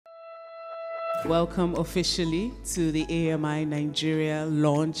Welcome officially to the AMI Nigeria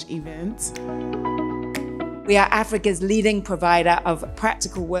launch event. We are Africa's leading provider of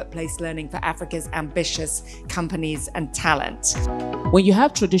practical workplace learning for Africa's ambitious companies and talent. When you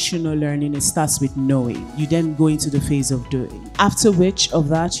have traditional learning, it starts with knowing. You then go into the phase of doing. After which of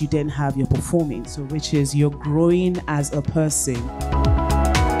that, you then have your performing, so which is you're growing as a person.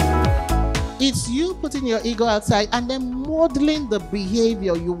 It's you putting your ego outside and then modeling the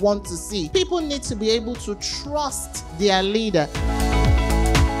behavior you want to see. People need to be able to trust their leader.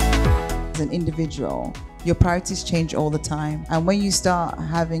 As an individual, your priorities change all the time. And when you start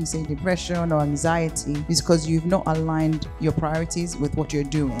having, say, depression or anxiety, it's because you've not aligned your priorities with what you're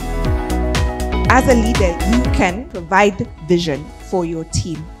doing. As a leader, you can provide vision for your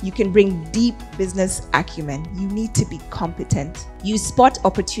team. You can bring deep business acumen. You need to be competent. You spot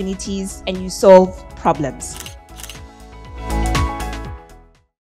opportunities and you solve problems.